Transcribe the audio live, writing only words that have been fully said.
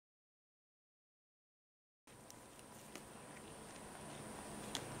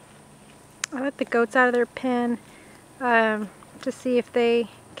I let the goats out of their pen to see if they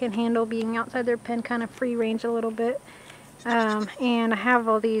can handle being outside their pen, kind of free range a little bit. And I have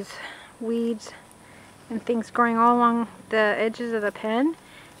all these weeds and things growing all along the edges of the pen.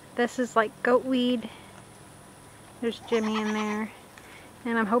 This is like goat weed. There's Jimmy in there.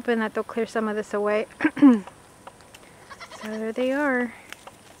 And I'm hoping that they'll clear some of this away. So there they are.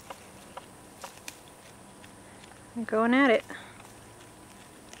 I'm going at it.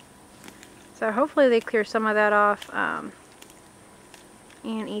 So hopefully they clear some of that off and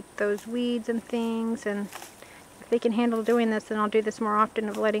eat those weeds and things. And if they can handle doing this, then I'll do this more often,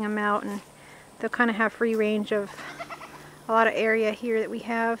 of letting them out, and they'll kind of have free range of a lot of area here that we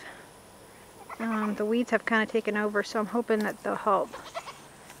have. The weeds have kind of taken over, so I'm hoping that they'll help.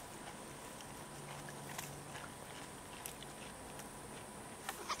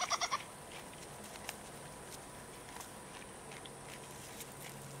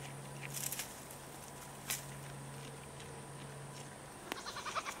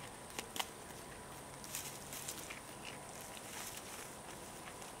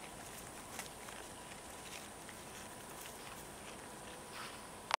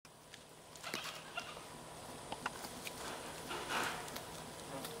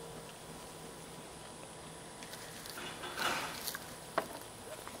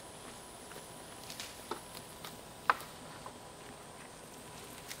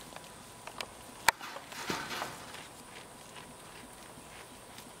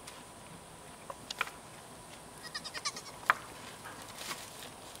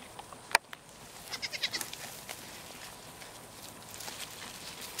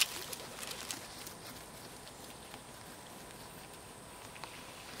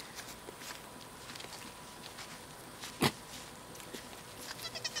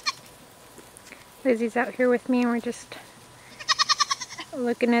 Lizzie's out here with me, and we're just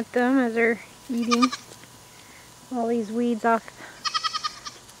looking at them as they're eating all these weeds off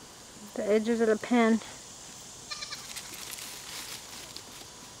the edges of the pen.